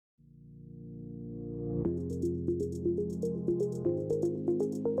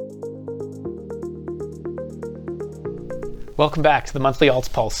Welcome back to the Monthly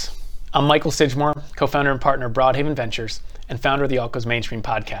Alts Pulse. I'm Michael Sidgmore, co-founder and partner of Broadhaven Ventures and founder of the Altco's Mainstream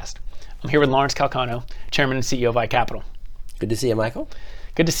podcast. I'm here with Lawrence Calcano, chairman and CEO of iCapital. Good to see you, Michael.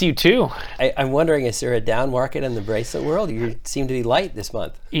 Good to see you too. I'm wondering, is there a down market in the bracelet world? You seem to be light this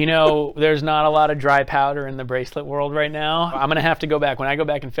month. You know, there's not a lot of dry powder in the bracelet world right now. I'm going to have to go back. When I go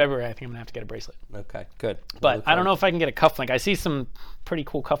back in February, I think I'm going to have to get a bracelet. Okay, good. But I don't know if I can get a cufflink. I see some pretty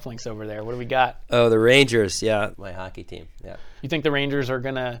cool cufflinks over there. What do we got? Oh, the Rangers. Yeah, my hockey team. Yeah. You think the Rangers are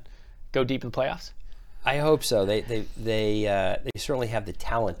going to go deep in playoffs? I hope so. They certainly have the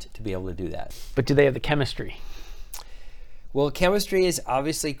talent to be able to do that. But do they have the chemistry? Well, chemistry is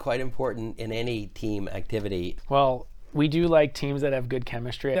obviously quite important in any team activity. Well, we do like teams that have good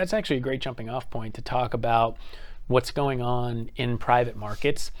chemistry. That's actually a great jumping off point to talk about what's going on in private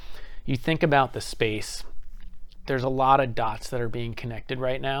markets. You think about the space, there's a lot of dots that are being connected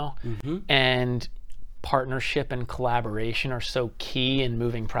right now, and partnership and collaboration are so key in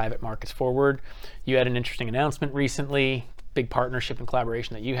moving private markets forward. You had an interesting announcement recently, big partnership and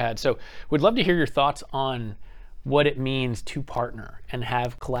collaboration that you had. So we'd love to hear your thoughts on what it means to partner and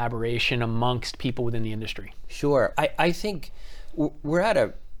have collaboration amongst people within the industry. Sure. I think we're at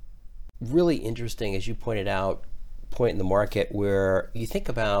a really interesting, as you pointed out, point in the market where you think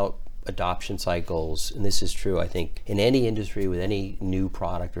about adoption cycles, and this is true, I think, in any industry with any new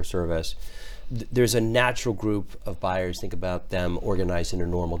product or service. There's a natural group of buyers, think about them organized in a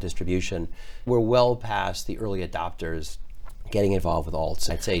normal distribution. We're well past the early adopters getting involved with alts.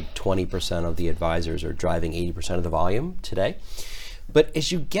 I'd say 20% of the advisors are driving 80% of the volume today. But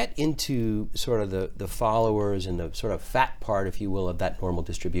as you get into sort of the followers and the sort of fat part, if you will, of that normal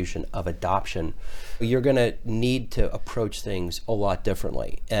distribution of adoption, you're going to need to approach things a lot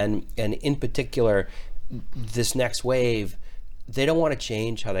differently. And in particular, this next wave, they don't want to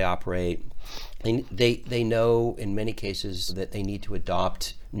change how they operate. They know in many cases that they need to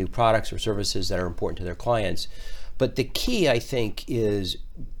adopt new products or services that are important to their clients. But the key, I think, is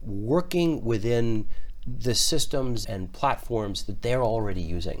working within the systems and platforms that they're already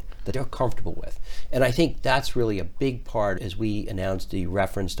using, that they're comfortable with. And I think that's really a big part. As we announced, you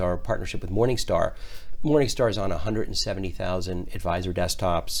referenced our partnership with Morningstar. Morningstar is on 170,000 advisor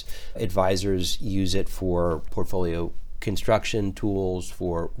desktops. Advisors use it for portfolio construction tools,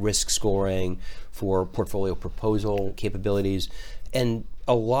 for risk scoring, for portfolio proposal capabilities. And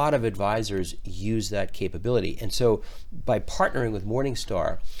a lot of advisors use that capability. And so by partnering with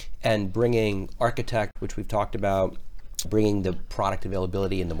Morningstar and bringing Architect, which we've talked about, bringing the product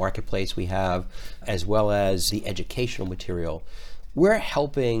availability in the marketplace we have, as well as the educational material, we're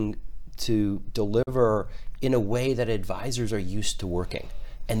helping to deliver in a way that advisors are used to working.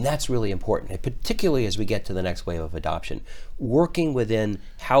 And that's really important, and particularly as we get to the next wave of adoption. Working within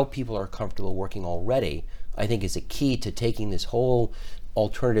how people are comfortable working already, I think, is a key to taking this whole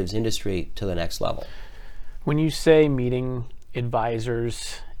alternatives industry to the next level. When you say meeting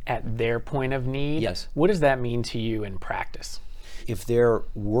advisors at their point of need, yes, what does that mean to you in practice? If they're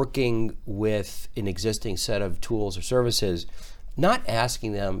working with an existing set of tools or services, not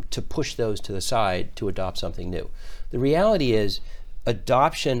asking them to push those to the side to adopt something new. The reality is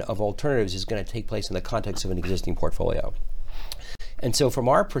adoption of alternatives is going to take place in the context of an existing portfolio. And so from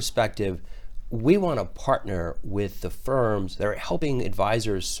our perspective, we want to partner with the firms that are helping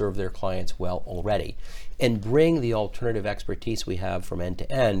advisors serve their clients well already and bring the alternative expertise we have from end to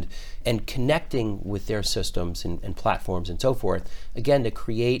end and connecting with their systems and platforms and so forth, again, to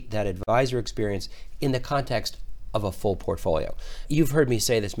create that advisor experience in the context of a full portfolio. You've heard me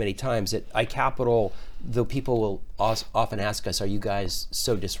say this many times that iCapital, though people will often ask us, are you guys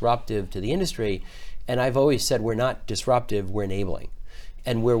so disruptive to the industry? And I've always said we're not disruptive, we're enabling.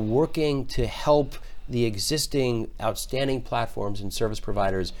 And we're working to help the existing outstanding platforms and service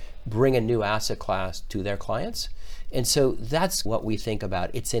providers bring a new asset class to their clients. And so that's what we think about.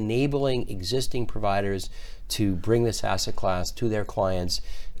 It's enabling existing providers to bring this asset class to their clients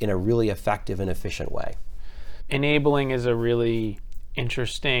in a really effective and efficient way. Enabling is a really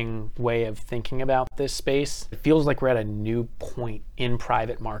interesting way of thinking about this space. It feels like we're at a new point in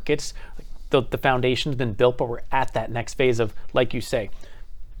private markets. The foundation's been built, but we're at that next phase of, like you say,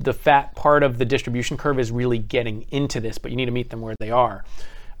 the fat part of the distribution curve is really getting into this, but you need to meet them where they are.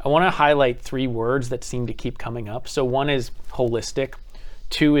 I want to highlight 3 words that seem to keep coming up. So 1 is holistic,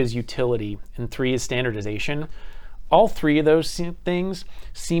 2 is utility, and 3 is standardization. All 3 of those things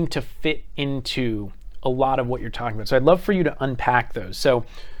seem to fit into a lot of what you're talking about. So I'd love for you to unpack those. So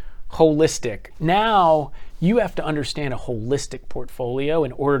holistic. Now you have to understand a holistic portfolio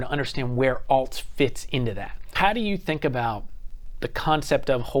in order to understand where alts fits into that. How do you think about the concept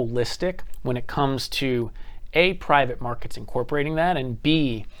of holistic when it comes to A, private markets incorporating that, and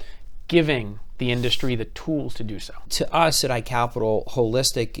B, giving the industry the tools to do so? To us at iCapital,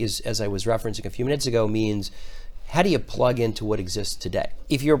 holistic is, as I was referencing a few minutes ago, means how do you plug into what exists today?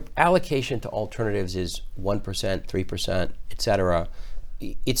 If your allocation to alternatives is 1%, 3%, et cetera,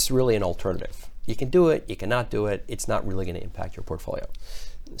 it's really an alternative. You can do it, you cannot do it, it's not really going to impact your portfolio.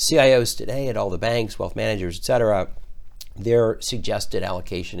 CIOs today at all the banks, wealth managers, et cetera, their suggested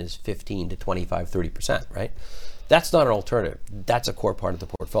allocation is 15 to 25, 30%, right? That's not an alternative. That's a core part of the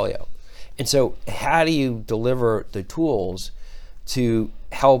portfolio. And so how do you deliver the tools to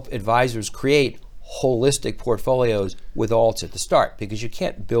help advisors create holistic portfolios with alts at the start? Because you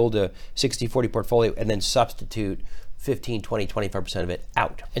can't build a 60-40 portfolio and then substitute 15, 20, 25% of it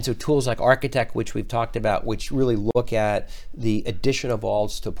out. And so tools like Architect, which we've talked about, which really look at the addition of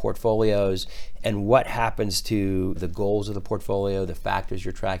alts to portfolios and what happens to the goals of the portfolio, the factors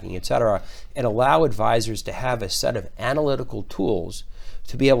you're tracking, et cetera, and allow advisors to have a set of analytical tools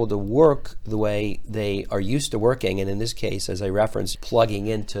to be able to work the way they are used to working. And in this case, as I referenced, plugging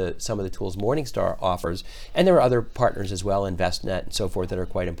into some of the tools Morningstar offers. And there are other partners as well, InvestNet and so forth, that are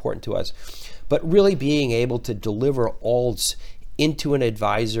quite important to us. But really being able to deliver alts into an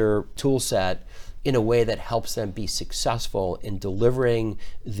advisor tool set in a way that helps them be successful in delivering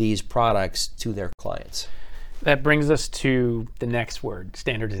these products to their clients. That brings us to the next word,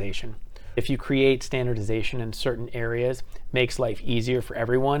 standardization. If you create standardization in certain areas, makes life easier for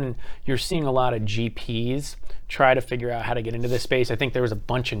everyone. And you're seeing a lot of GPs try to figure out how to get into this space. I think there was a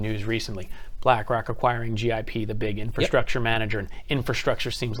bunch of news recently. BlackRock acquiring GIP, the big infrastructure manager, and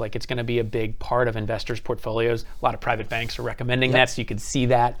infrastructure seems like it's going to be a big part of investors' portfolios. A lot of private banks are recommending that, so you could see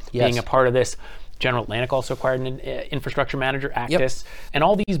that being a part of this. General Atlantic also acquired an infrastructure manager, Actis. And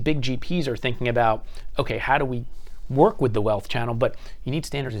all these big GPs are thinking about, okay, how do we work with the wealth channel? But you need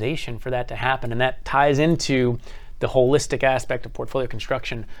standardization for that to happen. And that ties into the holistic aspect of portfolio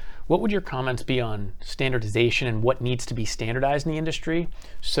construction. What would your comments be on standardization and what needs to be standardized in the industry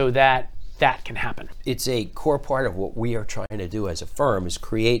so that that can happen? It's a core part of what we are trying to do as a firm, is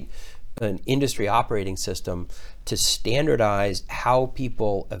create an industry operating system to standardize how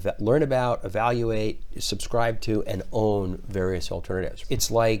people learn about, evaluate, subscribe to, and own various alternatives.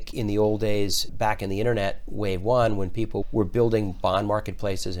 It's like in the old days, back in the internet wave one, when people were building bond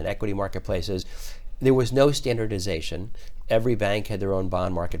marketplaces and equity marketplaces, there was no standardization. Every bank had their own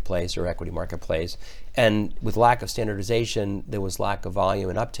bond marketplace or equity marketplace. And with lack of standardization, there was lack of volume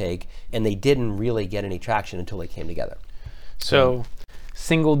and uptake, and they didn't really get any traction until they came together. So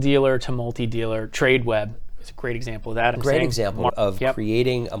single dealer to multi-dealer, TradeWeb is a great example of that. Great example of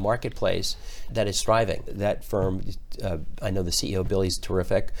creating a marketplace that is thriving. That firm, I know the CEO, Billy's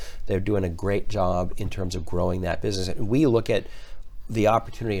terrific. They're doing a great job in terms of growing that business. And we look at the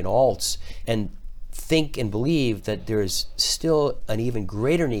opportunity in alts and think and believe that there's still an even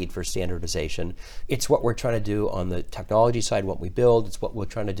greater need for standardization. It's what we're trying to do on the technology side, what we build. It's what we're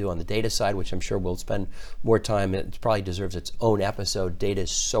trying to do on the data side, which I'm sure we'll spend more time. It probably deserves its own episode. Data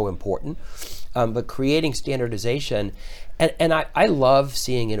is so important. But creating standardization, and I love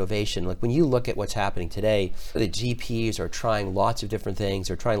seeing innovation. Like when you look at what's happening today, the GPs are trying lots of different things.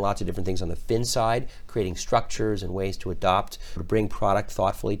 They're trying lots of different things on the fin side, creating structures and ways to adopt, to bring product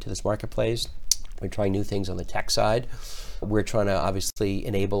thoughtfully to this marketplace. We're trying new things on the tech side. We're trying to obviously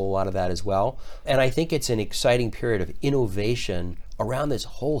enable a lot of that as well. And I think it's an exciting period of innovation around this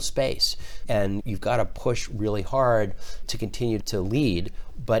whole space. And you've got to push really hard to continue to lead,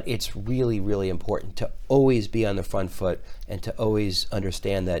 but it's really, really important to always be on the front foot and to always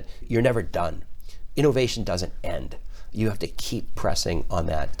understand that you're never done. Innovation doesn't end. You have to keep pressing on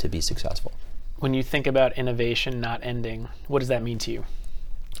that to be successful. When you think about innovation not ending, what does that mean to you?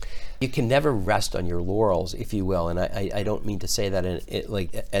 You can never rest on your laurels, if you will, and I don't mean to say that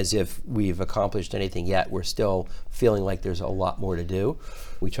like as if we've accomplished anything yet. We're still feeling like there's a lot more to do.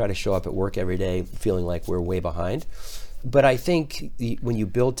 We try to show up at work every day feeling like we're way behind. But I think when you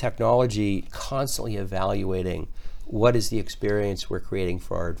build technology, constantly evaluating what is the experience we're creating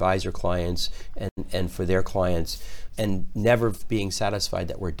for our advisor clients and for their clients, and never being satisfied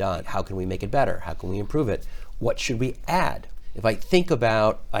that we're done. How can we make it better? How can we improve it? What should we add? If I think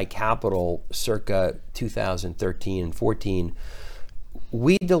about iCapital circa 2013 and 14,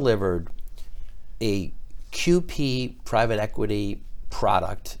 we delivered a QP private equity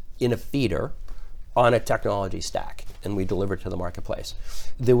product in a feeder on a technology stack, and we delivered to the marketplace.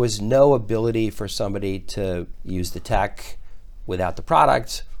 There was no ability for somebody to use the tech without the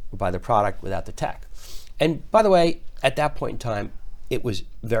product, or buy the product without the tech. And by the way, at that point in time, it was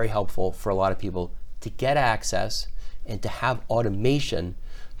very helpful for a lot of people to get access and to have automation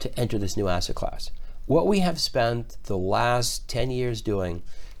to enter this new asset class. What we have spent the last 10 years doing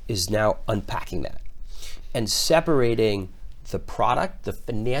is now unpacking that and separating the product, the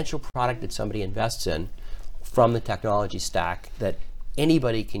financial product that somebody invests in, from the technology stack that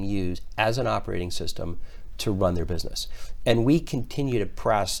anybody can use as an operating system to run their business. And we continue to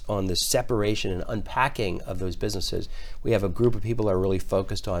press on the separation and unpacking of those businesses. We have a group of people that are really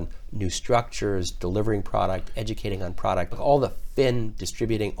focused on new structures, delivering product, educating on product, all the fin,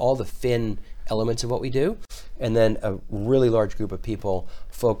 distributing all the fin elements of what we do. And then a really large group of people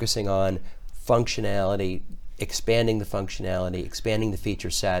focusing on functionality, expanding the functionality, expanding the feature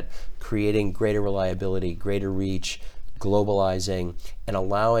set, creating greater reliability, greater reach, globalizing, and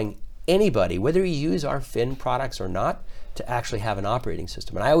allowing anybody, whether you use our fin products or not, to actually have an operating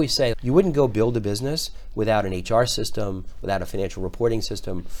system. And I always say, you wouldn't go build a business without an HR system, without a financial reporting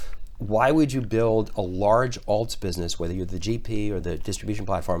system. Why would you build a large alts business, whether you're the GP or the distribution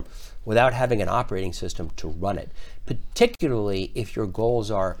platform, without having an operating system to run it? Particularly if your goals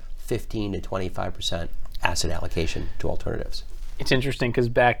are 15 to 25% asset allocation to alternatives. It's interesting because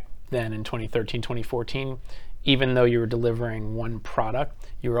back then in 2013, 2014, even though you were delivering one product,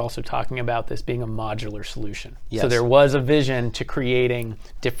 you were also talking about this being a modular solution. Yes. So there was a vision to creating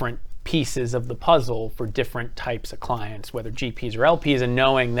different pieces of the puzzle for different types of clients, whether GPs or LPs, and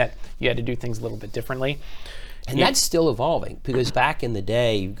knowing that you had to do things a little bit differently. And that's still evolving, because back in the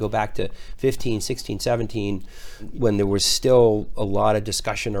day, you go back to 15, 16, 17, when there was still a lot of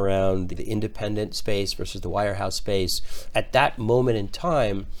discussion around the independent space versus the wirehouse space. At that moment in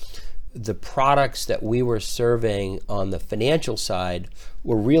time, the products that we were serving on the financial side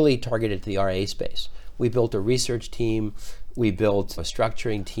were really targeted to the RIA space. We built a research team, we built a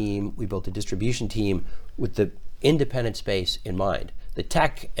structuring team, we built a distribution team with the independent space in mind. The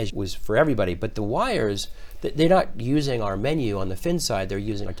tech was for everybody, but the wires, they're not using our menu on the fin side, they're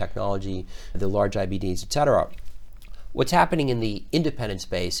using our technology, the large IBDs, et cetera. What's happening in the independent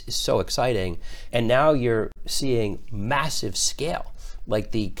space is so exciting, and now you're seeing massive scale.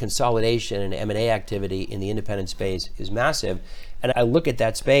 Like the consolidation and M&A activity in the independent space is massive. And I look at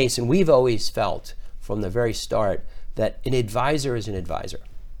that space, and we've always felt from the very start that an advisor is an advisor.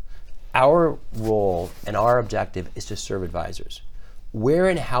 Our role and our objective is to serve advisors. Where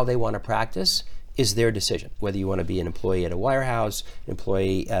and how they want to practice is their decision. Whether you want to be an employee at a wirehouse, an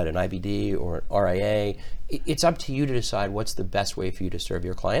employee at an IBD or an RIA, it's up to you to decide what's the best way for you to serve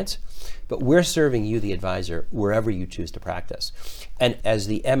your clients. But we're serving you, the advisor, wherever you choose to practice. And as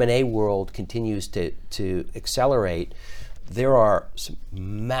the M&A world continues to accelerate, there are some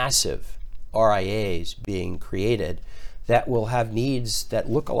massive RIAs being created that will have needs that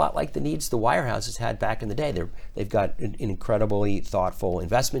look a lot like the needs the wirehouses had back in the day. They've got an incredibly thoughtful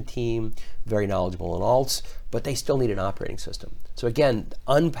investment team, very knowledgeable in alts, but they still need an operating system. So again,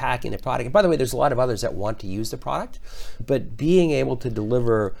 unpacking the product. And by the way, there's a lot of others that want to use the product, but being able to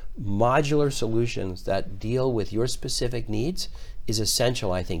deliver modular solutions that deal with your specific needs is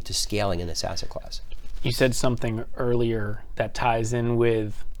essential, I think, to scaling in this asset class. You said something earlier that ties in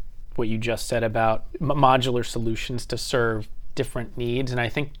with what you just said about modular solutions to serve different needs. And I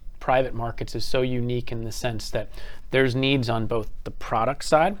think private markets is so unique in the sense that there's needs on both the product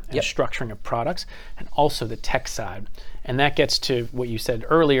side and structuring of products, and also the tech side. And that gets to what you said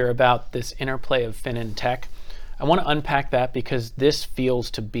earlier about this interplay of fin and tech. I want to unpack that because this feels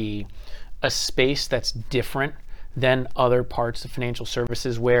to be a space that's different than other parts of financial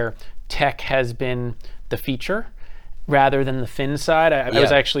services where tech has been the feature rather than the fin side. I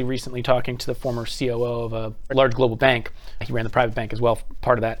was actually recently talking to the former COO of a large global bank. He ran the private bank as well,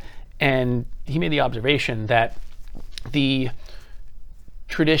 part of that. And he made the observation that the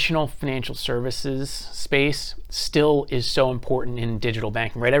traditional financial services space still is so important in digital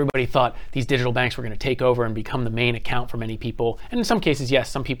banking, right? Everybody thought these digital banks were going to take over and become the main account for many people. And in some cases, yes,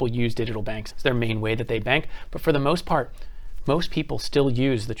 some people use digital banks as their main way that they bank. But for the most part, most people still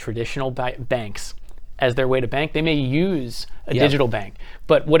use the traditional banks as their way to bank. They may use a digital bank,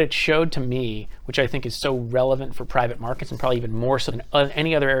 but what it showed to me, which I think is so relevant for private markets and probably even more so than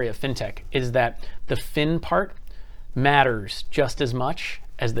any other area of fintech, is that the fin part matters just as much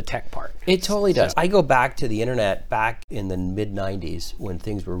as the tech part. It totally does. I go back to the internet back in the mid-90s when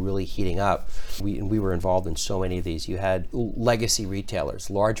things were really heating up. We were involved in so many of these. You had legacy retailers,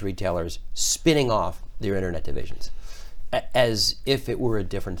 large retailers, spinning off their internet divisions as if it were a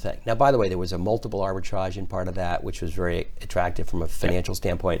different thing. Now, by the way, there was a multiple arbitrage in part of that, which was very attractive from a financial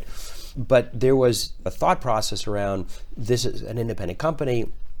standpoint. But there was a thought process around, this is an independent company,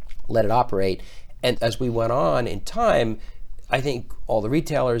 let it operate. And as we went on in time, I think all the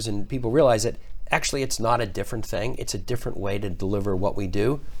retailers and people realized that Actually, it's not a different thing. It's a different way to deliver what we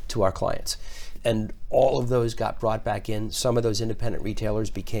do to our clients. And all of those got brought back in. Some of those independent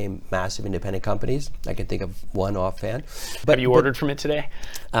retailers became massive independent companies. I can think of one offhand. Have you ordered from it today?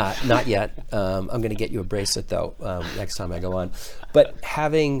 Not yet. I'm going to get you a bracelet, though, next time I go on. But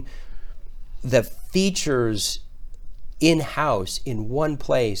having the features in-house in one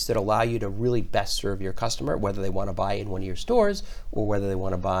place that allow you to really best serve your customer, whether they want to buy in one of your stores or whether they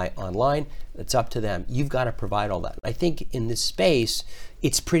want to buy online, it's up to them. You've got to provide all that. I think in this space,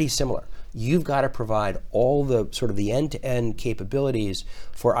 it's pretty similar. You've got to provide all the sort of the end-to-end capabilities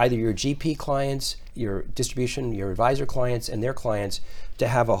for either your GP clients, your distribution, your advisor clients, and their clients to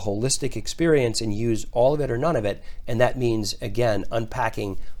have a holistic experience and use all of it or none of it. And that means, again,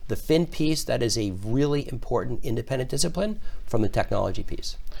 unpacking the fin piece, that is a really important independent discipline, from the technology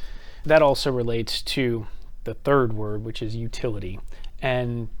piece. That also relates to the third word, which is utility,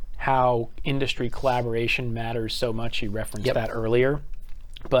 and how industry collaboration matters so much. You referenced that earlier.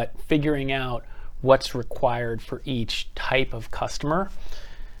 But figuring out what's required for each type of customer,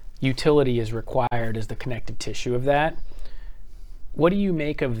 utility is required as the connective tissue of that. What do you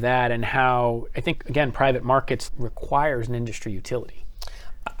make of that, and how, I think, again, private markets requires an industry utility?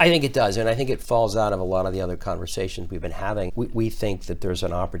 I think it does, and I think it falls out of a lot of the other conversations we've been having. We think that there's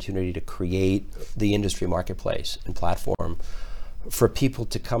an opportunity to create the industry marketplace and platform for people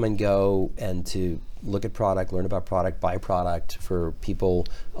to come and go and to look at product, learn about product, buy product, for people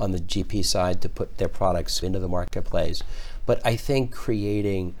on the GP side to put their products into the marketplace. But I think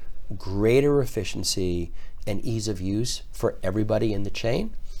creating greater efficiency and ease of use for everybody in the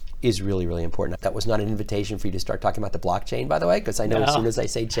chain is really, really important. That was not an invitation for you to start talking about the blockchain, by the way, because I know as soon as I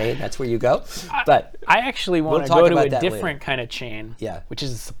say chain, that's where you go. But I actually want to go to a different kind of chain, which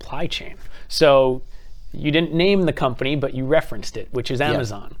is the supply chain. So you didn't name the company, but you referenced it, which is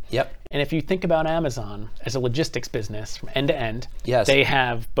Amazon. Yep. And if you think about Amazon as a logistics business from end to end, Yes. they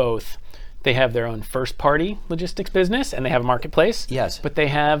have their own first-party logistics business, and they have a marketplace. Yes. But they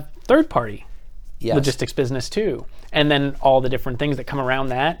have third-party logistics business too. And then all the different things that come around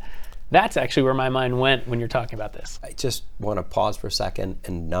that. That's actually where my mind went when you're talking about this. I just want to pause for a second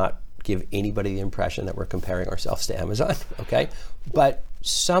and not give anybody the impression that we're comparing ourselves to Amazon, okay? But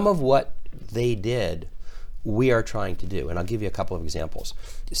some of what they did, we are trying to do, and I'll give you a couple of examples.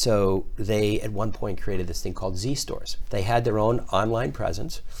 So they, at one point, created this thing called Z stores. They had their own online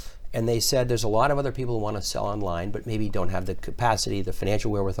presence, and they said there's a lot of other people who want to sell online, but maybe don't have the capacity, the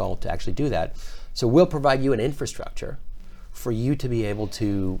financial wherewithal to actually do that. So we'll provide you an infrastructure for you to be able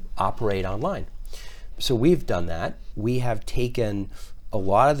to operate online. So we've done that. We have taken a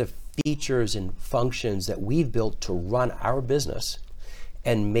lot of the features and functions that we've built to run our business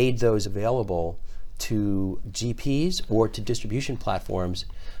and made those available to GPs or to distribution platforms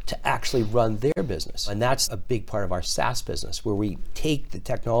to actually run their business. And that's a big part of our SaaS business, where we take the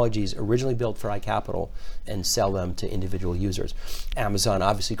technologies originally built for iCapital and sell them to individual users. Amazon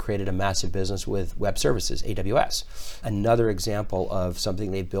obviously created a massive business with web services, AWS. Another example of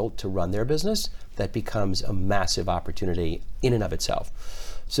something they built to run their business that becomes a massive opportunity in and of itself.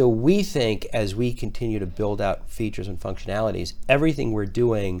 So we think, as we continue to build out features and functionalities, everything we're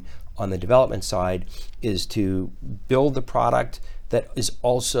doing on the development side is to build the product that is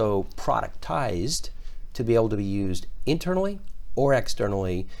also productized to be able to be used internally or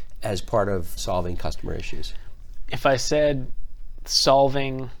externally as part of solving customer issues. If I said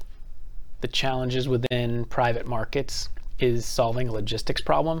solving the challenges within private markets is solving a logistics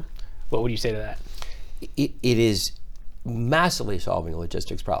problem, what would you say to that? It is massively solving a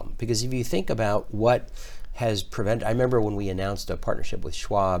logistics problem, because if you think about what has prevented, I remember when we announced a partnership with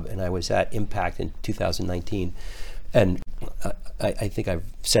Schwab, and I was at Impact in 2019, and I think I've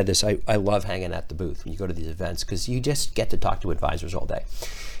said this, I love hanging at the booth when you go to these events, because you just get to talk to advisors all day.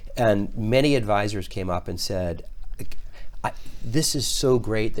 And many advisors came up and said, this is so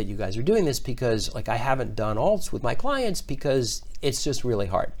great that you guys are doing this, because I haven't done alts with my clients because it's just really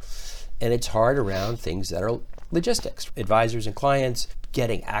hard. And it's hard around things that are logistics. Advisors and clients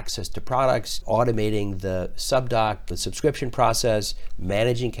getting access to products, automating the subdoc, the subscription process,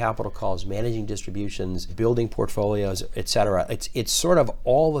 managing capital calls, managing distributions, building portfolios, etc. It's sort of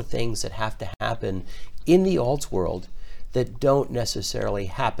all the things that have to happen in the alts world that don't necessarily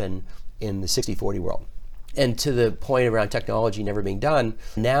happen in the 60/40 world. And to the point around technology never being done,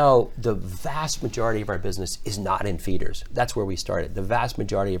 now the vast majority of our business is not in feeders. That's where we started. The vast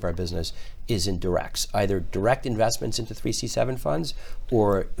majority of our business is in directs, either direct investments into 3C7 funds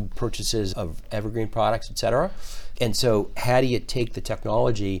or purchases of evergreen products, et cetera. And so how do you take the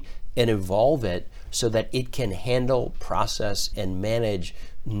technology and evolve it so that it can handle, process, and manage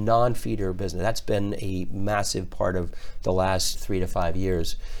non-feeder business. That's been a massive part of the last 3 to 5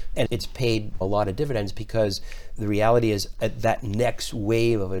 years. And it's paid a lot of dividends because the reality is that next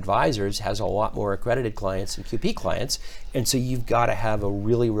wave of advisors has a lot more accredited clients and QP clients. And so you've got to have a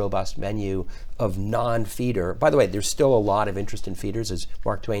really robust menu of non-feeder. By the way, there's still a lot of interest in feeders. As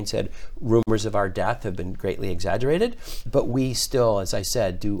Mark Twain said, rumors of our death have been greatly exaggerated. But we still, as I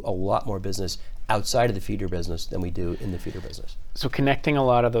said, do a lot more business outside of the feeder business than we do in the feeder business. So connecting a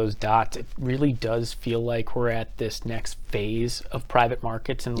lot of those dots, it really does feel like we're at this next phase of private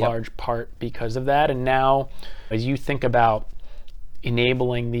markets in large part because of that. And now, as you think about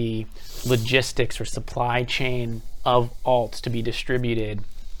enabling the logistics or supply chain of alts to be distributed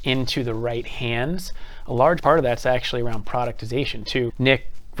into the right hands, a large part of that's actually around productization too. Nick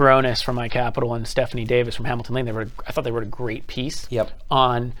Veronis from iCapital and Stephanie Davis from Hamilton Lane, I thought they wrote a great piece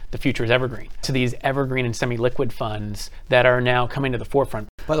on the future is evergreen. So these evergreen and semi-liquid funds that are now coming to the forefront.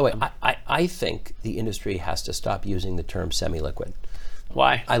 By the way, I think the industry has to stop using the term semi-liquid.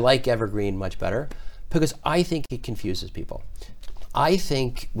 Why? I like evergreen much better because I think it confuses people. I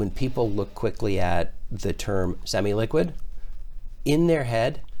think when people look quickly at the term semi-liquid, in their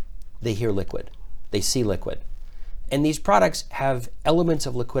head, they hear liquid. They see liquid. And these products have elements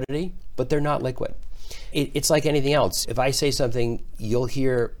of liquidity, but they're not liquid. It's like anything else. If I say something, you'll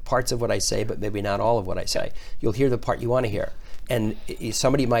hear parts of what I say, but maybe not all of what I say. You'll hear the part you want to hear. And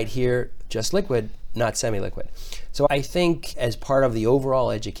somebody might hear just liquid, not semi-liquid. So I think as part of the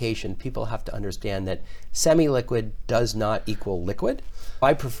overall education, people have to understand that semi-liquid does not equal liquid.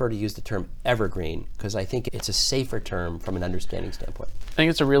 I prefer to use the term evergreen because I think it's a safer term from an understanding standpoint. I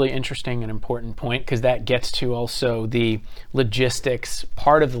think it's a really interesting and important point because that gets to also the logistics,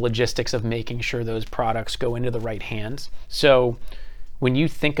 part of the logistics of making sure those products go into the right hands. So when you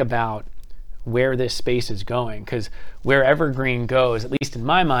think about where this space is going, because where evergreen goes, at least in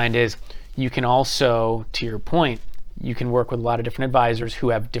my mind, is you can also, to your point, you can work with a lot of different advisors who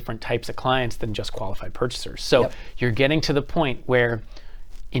have different types of clients than just qualified purchasers. So you're getting to the point where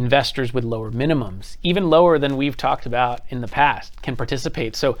investors with lower minimums, even lower than we've talked about in the past, can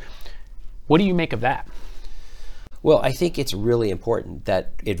participate. So what do you make of that? Well, I think it's really important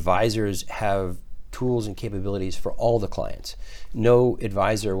that advisors have tools and capabilities for all the clients. No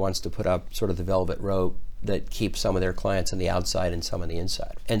advisor wants to put up sort of the velvet rope that keeps some of their clients on the outside and some on the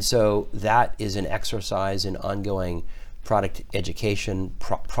inside. And so that is an exercise in ongoing product education,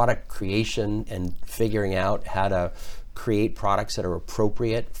 product creation, and figuring out how to create products that are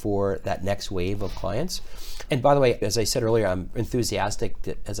appropriate for that next wave of clients. And by the way, as I said earlier, I'm enthusiastic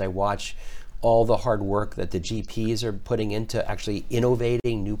that as I watch all the hard work that the GPs are putting into actually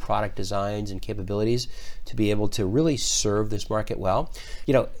innovating new product designs and capabilities to be able to really serve this market well.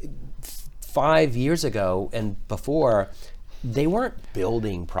 5 years ago and before, they weren't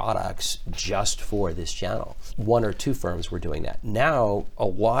building products just for this channel. 1 or 2 firms were doing that. Now, a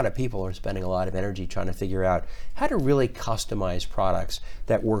lot of people are spending a lot of energy trying to figure out how to really customize products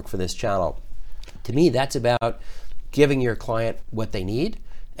that work for this channel. To me, that's about giving your client what they need,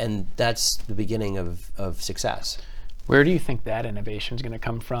 and that's the beginning of success. Where do you think that innovation is going to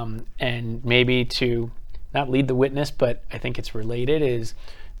come from? And maybe to not lead the witness, but I think it's related, is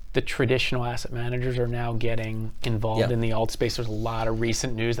the traditional asset managers are now getting involved in the alt space. There's a lot of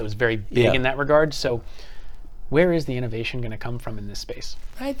recent news that was very big in that regard. So where is the innovation going to come from in this space?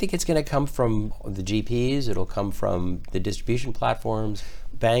 I think it's going to come from the GPs. It'll come from the distribution platforms,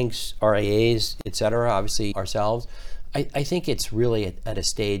 banks, RIAs, et cetera, obviously ourselves. I think it's really at a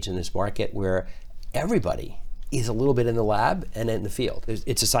stage in this market where everybody is a little bit in the lab and in the field.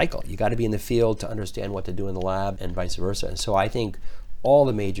 It's a cycle. You got to be in the field to understand what to do in the lab and vice versa. And so I think all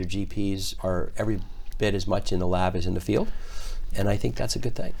the major GPs are every bit as much in the lab as in the field. And I think that's a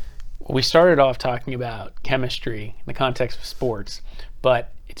good thing. Well, we started off talking about chemistry in the context of sports,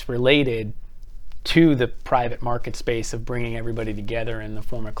 but it's related to the private market space of bringing everybody together in the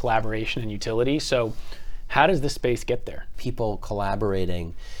form of collaboration and utility. So how does this space get there? People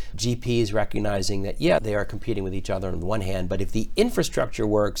collaborating, GPs recognizing that, they are competing with each other on the one hand, but if the infrastructure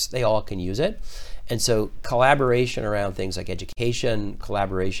works, they all can use it. And so collaboration around things like education,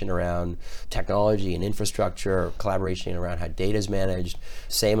 collaboration around technology and infrastructure, collaboration around how data is managed,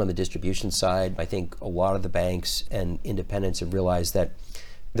 same on the distribution side. I think a lot of the banks and independents have realized that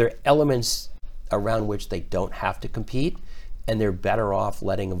there are elements around which they don't have to compete, and they're better off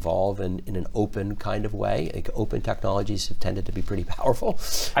letting evolve in an open kind of way. Like open technologies have tended to be pretty powerful.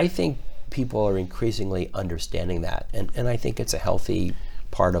 I think people are increasingly understanding that, and I think it's a healthy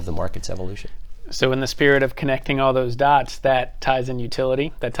part of the market's evolution. So in the spirit of connecting all those dots, that ties in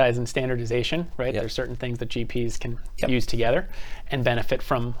utility, that ties in standardization, right? Yep. There's certain things that GPs can Yep. use together and benefit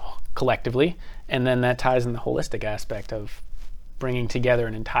from collectively. And then that ties in the holistic aspect of bringing together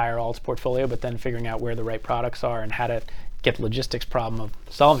an entire alts portfolio, but then figuring out where the right products are and how to get the logistics problem of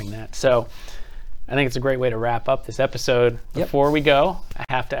solving that. So I think it's a great way to wrap up this episode. Yep. Before we go, I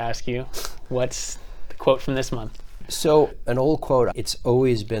have to ask you, what's the quote from this month? So an old quote, it's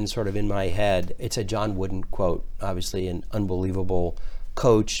always been sort of in my head. It's a John Wooden quote, obviously an unbelievable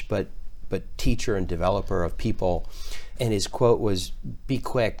coach, but teacher and developer of people. And his quote was, "Be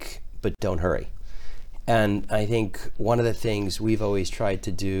quick, but don't hurry." And I think one of the things we've always tried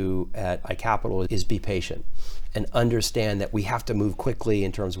to do at iCapital is be patient and understand that we have to move quickly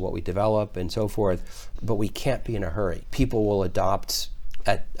in terms of what we develop and so forth, but we can't be in a hurry. People will adopt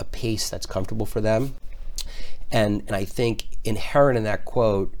at a pace that's comfortable for them. And I think inherent in that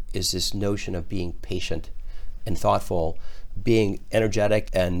quote is this notion of being patient and thoughtful, being energetic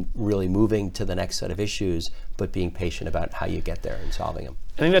and really moving to the next set of issues, but being patient about how you get there and solving them.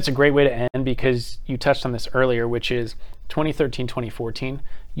 I think that's a great way to end, because you touched on this earlier, which is 2013, 2014,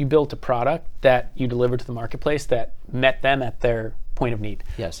 you built a product that you delivered to the marketplace that met them at their point of need.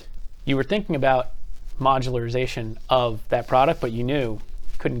 Yes. You were thinking about modularization of that product, but you knew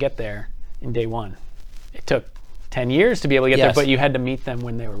you couldn't get there in day one. It took 10 years to be able to get there, Yes. but you had to meet them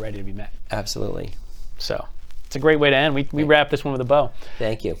when they were ready to be met. Absolutely. So it's a great way to end. We wrap this one with a bow.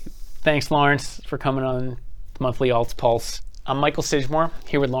 Thank you. Thanks, Lawrence, for coming on the Monthly Alts Pulse. I'm Michael Sidgmore,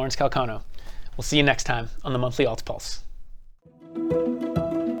 here with Lawrence Calcano. We'll see you next time on the Monthly Alts Pulse.